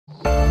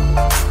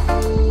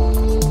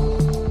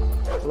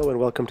Hello and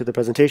welcome to the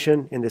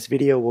presentation. In this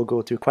video, we'll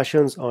go through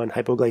questions on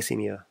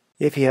hypoglycemia.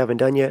 If you haven't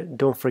done yet,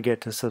 don't forget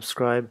to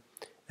subscribe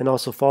and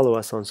also follow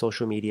us on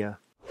social media.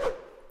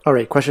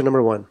 Alright, question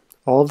number 1.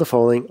 All of the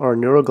following are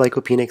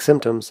neuroglycopenic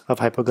symptoms of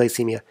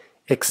hypoglycemia,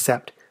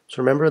 except.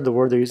 So remember the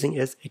word they're using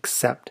is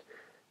except.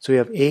 So we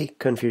have A,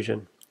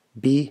 confusion,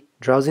 B,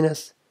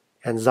 drowsiness,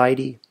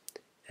 anxiety,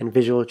 and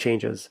visual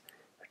changes.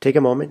 Take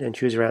a moment and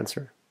choose your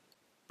answer.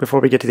 Before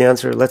we get to the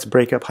answer, let's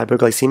break up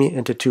hypoglycemia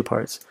into two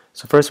parts.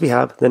 So first we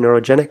have the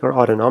neurogenic or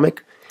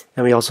autonomic,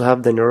 and we also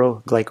have the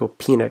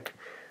neuroglycopenic.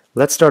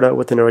 Let's start out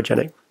with the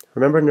neurogenic.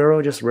 Remember,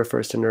 neuro just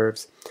refers to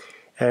nerves,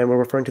 and we're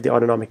referring to the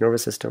autonomic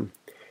nervous system,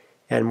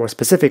 and more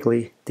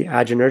specifically, the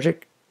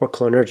adrenergic or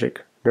cholinergic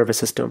nervous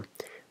system.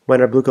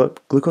 When our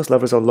glucose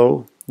levels are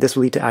low, this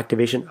will lead to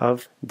activation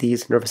of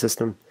these nervous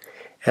system,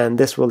 and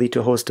this will lead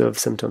to a host of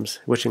symptoms,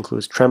 which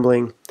includes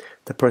trembling.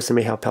 The person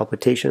may have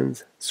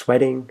palpitations,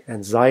 sweating,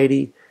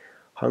 anxiety,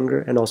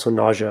 hunger, and also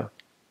nausea.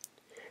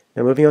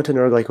 Now moving on to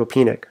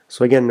neuroglycopenic.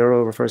 So again,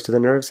 neuro refers to the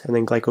nerves, and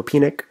then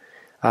glycopenic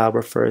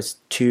refers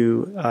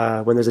to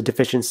when there's a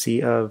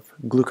deficiency of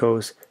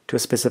glucose to a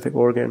specific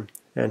organ,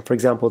 and for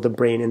example, the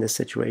brain in this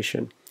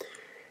situation.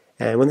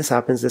 And when this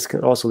happens, this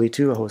can also lead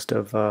to a host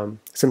of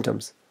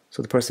symptoms.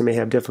 So the person may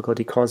have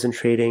difficulty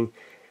concentrating,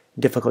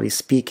 difficulty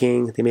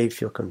speaking, they may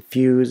feel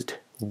confused,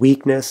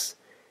 weakness,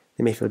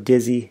 they may feel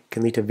dizzy,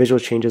 can lead to visual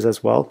changes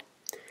as well.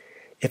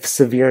 If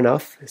severe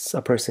enough,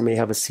 a person may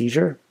have a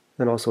seizure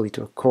and also lead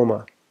to a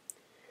coma.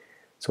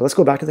 So let's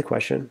go back to the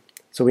question.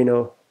 So we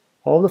know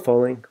all of the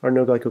following are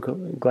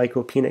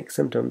neuroglycopenic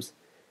symptoms,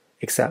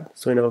 except.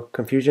 So we know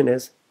confusion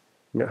is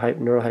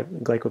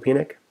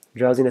neuroglycopenic,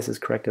 drowsiness is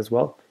correct as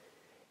well.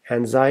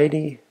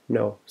 Anxiety,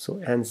 no.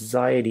 So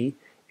anxiety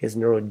is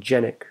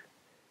neurogenic.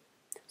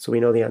 So we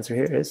know the answer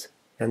here is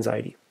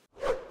anxiety.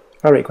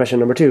 Alright, question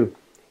number 2.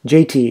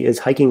 JT is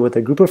hiking with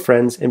a group of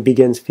friends and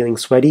begins feeling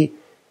sweaty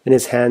and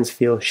his hands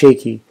feel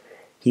shaky.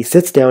 He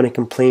sits down and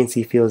complains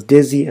he feels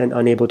dizzy and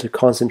unable to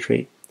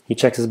concentrate. He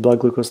checks his blood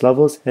glucose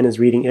levels and his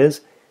reading is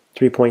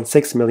 3.6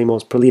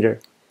 millimoles per liter.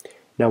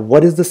 Now,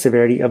 what is the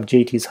severity of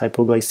JT's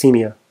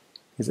hypoglycemia?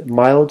 Is it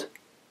mild,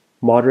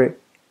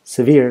 moderate,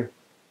 severe,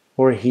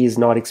 or he's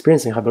not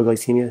experiencing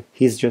hypoglycemia,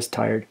 he's just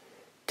tired?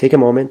 Take a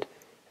moment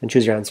and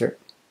choose your answer.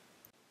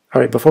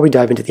 Alright, before we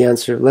dive into the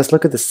answer, let's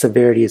look at the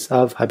severities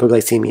of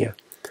hypoglycemia.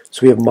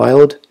 So we have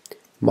mild,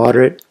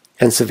 moderate,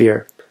 and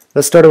severe.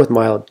 Let's start with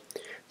mild.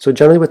 So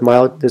generally with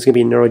mild, there's going to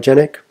be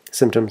neurogenic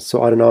symptoms,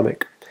 so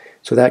autonomic.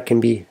 So that can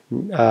be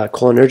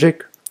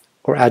cholinergic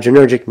or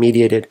adrenergic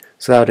mediated,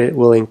 so that it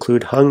will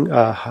include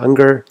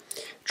hunger,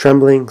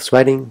 trembling,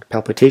 sweating,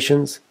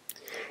 palpitations.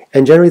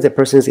 And generally the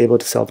person is able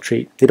to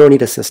self-treat. They don't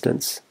need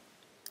assistance.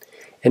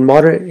 In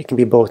moderate, it can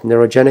be both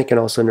neurogenic and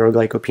also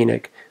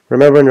neuroglycopenic.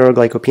 Remember,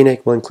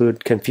 neuroglycopenic will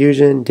include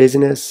confusion,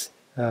 dizziness,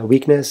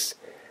 weakness,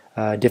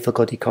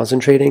 difficulty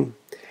concentrating,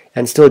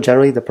 and still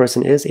generally the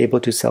person is able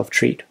to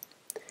self-treat.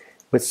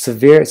 With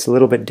severe, it's a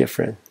little bit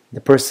different.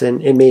 The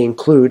person, it may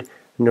include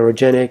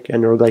neurogenic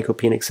and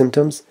neuroglycopenic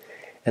symptoms,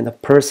 and the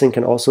person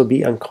can also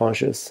be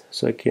unconscious.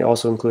 So it can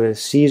also include a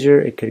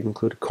seizure, it could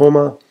include a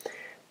coma.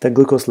 The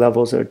glucose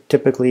levels are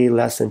typically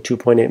less than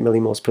 2.8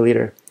 millimoles per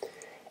liter.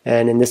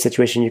 And in this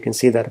situation, you can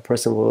see that a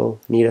person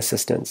will need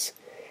assistance.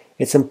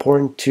 It's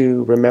important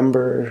to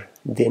remember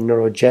the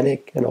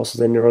neurogenic and also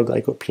the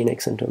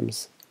neuroglycopenic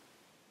symptoms.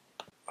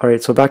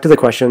 Alright, so back to the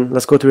question.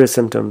 Let's go through his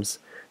symptoms.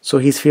 So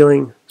he's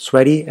feeling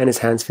sweaty and his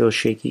hands feel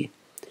shaky.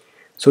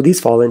 So these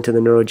fall into the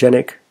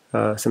neurogenic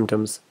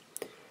symptoms.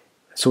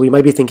 So we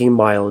might be thinking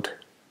mild,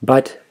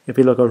 but if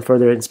we look on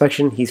further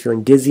inspection, he's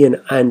feeling dizzy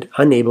and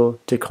unable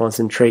to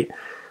concentrate.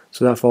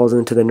 So that falls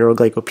into the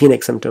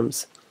neuroglycopenic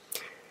symptoms.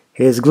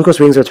 His glucose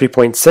readings are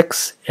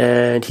 3.6,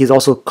 and he's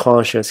also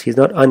conscious. He's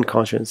not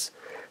unconscious.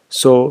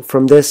 So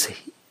from this,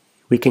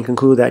 we can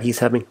conclude that he's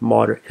having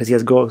moderate, because he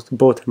has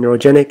both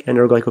neurogenic and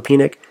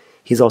neuroglycopenic.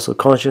 He's also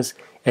conscious,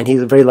 and he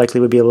very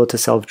likely would be able to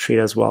self-treat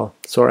as well.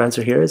 So our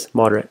answer here is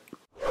moderate.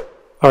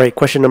 Alright,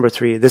 question number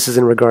 3. This is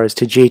in regards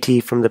to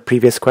JT from the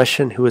previous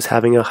question, who is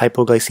having a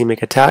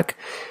hypoglycemic attack.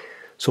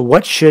 So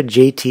what should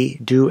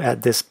JT do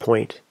at this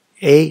point?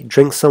 A,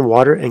 drink some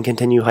water and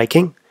continue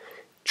hiking.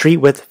 Treat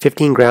with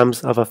 15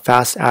 grams of a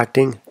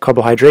fast-acting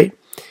carbohydrate,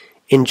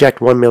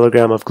 inject 1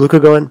 milligram of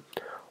glucagon,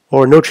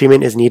 or no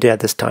treatment is needed at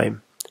this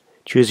time.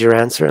 Choose your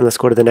answer and let's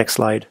go to the next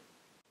slide.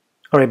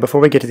 Alright, before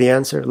we get to the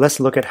answer,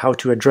 let's look at how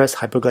to address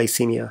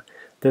hypoglycemia.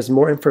 There's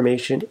more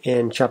information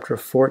in chapter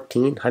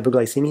 14,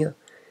 hypoglycemia,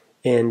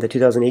 in the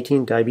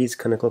 2018 Diabetes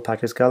Clinical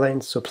Practice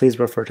Guidelines, so please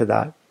refer to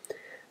that.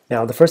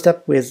 Now, the first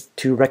step is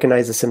to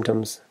recognize the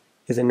symptoms.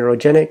 Is it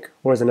neurogenic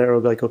or is it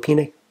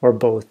neuroglycopenic or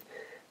both?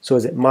 So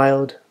is it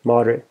mild,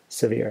 moderate,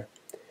 severe?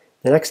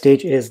 The next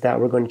stage is that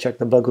we're going to check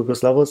the blood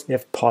glucose levels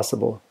if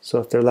possible, so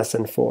if they're less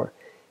than 4.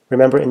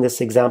 Remember in this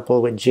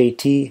example with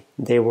JT,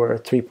 they were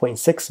 3.6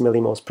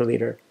 millimoles per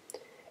liter.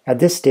 At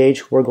this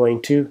stage, we're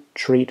going to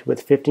treat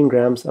with 15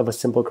 grams of a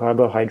simple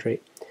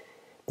carbohydrate.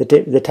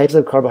 The types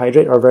of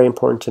carbohydrate are very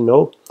important to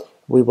know.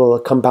 We will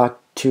come back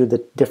to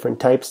the different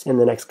types in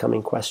the next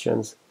coming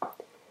questions.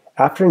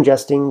 After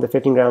ingesting the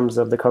 15 grams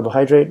of the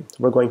carbohydrate,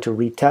 we're going to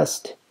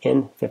retest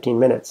in 15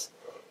 minutes.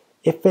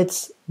 If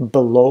it's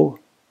below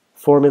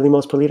 4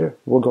 millimoles per liter,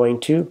 we're going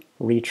to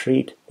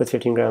retreat with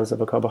 15 grams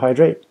of a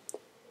carbohydrate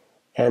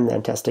and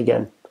then test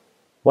again.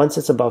 Once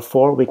it's above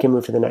 4, we can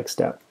move to the next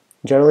step.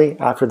 Generally,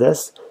 after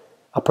this,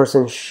 a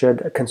person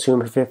should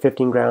consume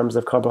 15 grams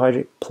of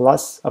carbohydrate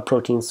plus a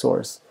protein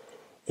source.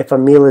 If a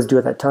meal is due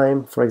at that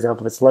time, for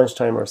example, if it's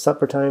lunchtime or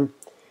supper time,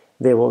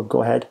 they will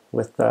go ahead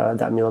with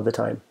that meal of the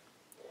time.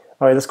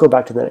 All right, let's go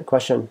back to the next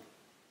question.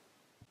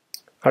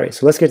 All right,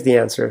 so let's get to the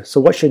answer.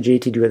 So what should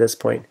JT do at this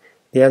point?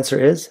 The answer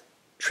is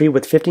treat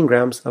with 15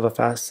 grams of a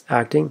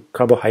fast-acting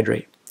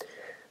carbohydrate.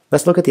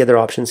 Let's look at the other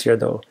options here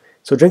though.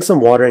 So drink some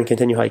water and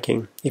continue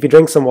hiking. If you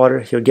drink some water,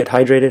 he'll get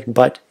hydrated,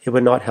 but it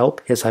would not help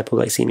his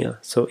hypoglycemia.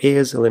 So A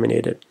is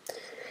eliminated.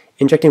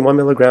 Injecting 1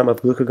 milligram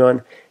of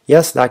glucagon,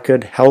 yes, that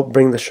could help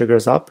bring the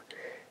sugars up,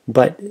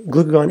 but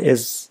glucagon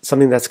is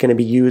something that's going to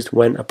be used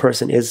when a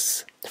person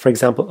is, for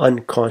example,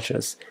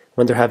 unconscious,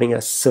 when they're having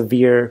a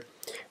severe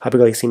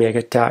hypoglycemic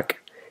attack.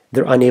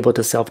 They're unable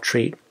to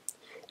self-treat.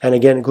 And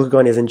again,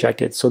 glucagon is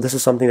injected, so this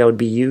is something that would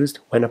be used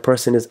when a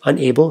person is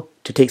unable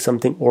to take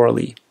something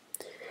orally.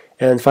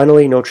 And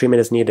finally, no treatment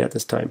is needed at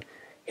this time.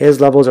 His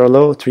levels are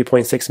low,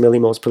 3.6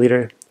 millimoles per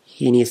liter.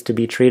 He needs to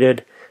be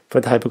treated for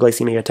the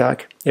hypoglycemic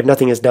attack. If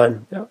nothing is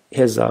done,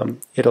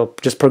 it'll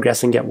just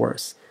progress and get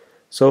worse.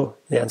 So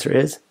the answer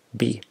is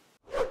B.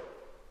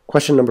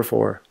 Question number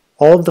 4.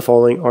 All of the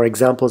following are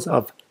examples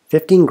of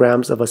 15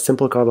 grams of a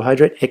simple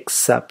carbohydrate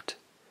except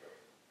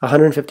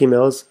 150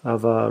 mils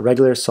of a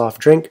regular soft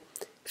drink,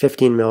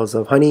 15 mils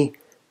of honey,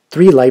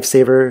 3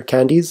 lifesaver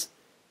candies,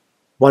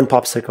 1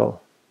 popsicle.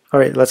 All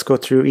right, let's go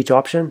through each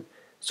option.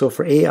 So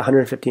for A,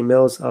 150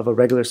 mils of a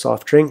regular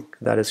soft drink,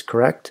 that is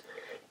correct.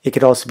 It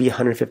could also be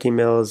 150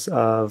 mils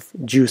of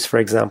juice, for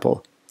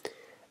example.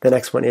 The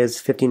next one is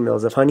 15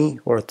 mils of honey,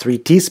 or 3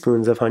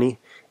 teaspoons of honey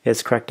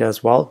is correct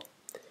as well.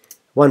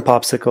 1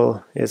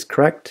 popsicle is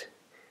correct.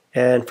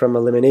 And from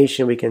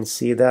elimination, we can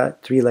see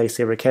that 3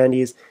 lifesaver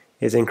candies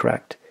is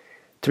incorrect.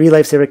 3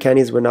 lifesaver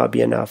candies would not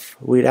be enough.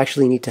 We'd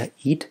actually need to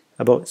eat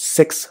about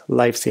 6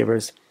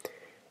 lifesavers.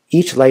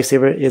 Each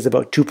lifesaver is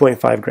about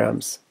 2.5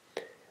 grams.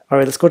 All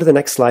right, let's go to the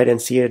next slide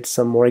and see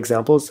some more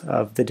examples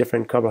of the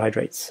different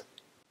carbohydrates.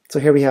 So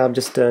here we have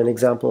just an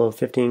example of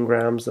 15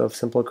 grams of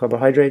simple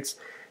carbohydrates.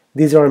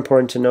 These are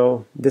important to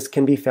know. This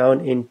can be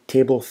found in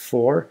Table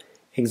 4,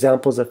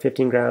 examples of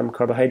 15-gram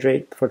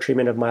carbohydrate for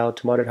treatment of mild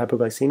to moderate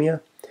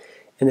hypoglycemia.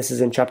 And this is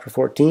in Chapter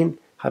 14,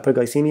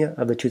 Hypoglycemia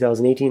of the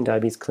 2018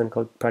 Diabetes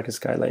Clinical Practice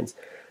Guidelines.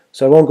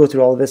 So I won't go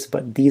through all of this,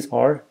 but these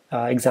are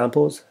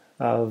examples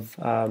of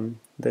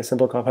the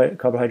simple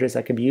carbohydrates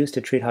that can be used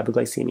to treat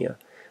hypoglycemia.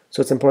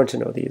 So it's important to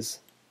know these.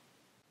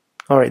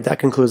 Alright, that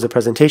concludes the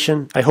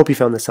presentation. I hope you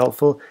found this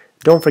helpful.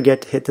 Don't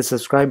forget to hit the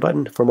subscribe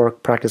button for more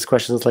practice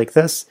questions like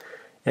this.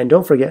 And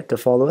don't forget to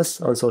follow us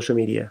on social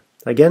media.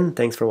 Again,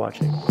 thanks for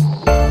watching.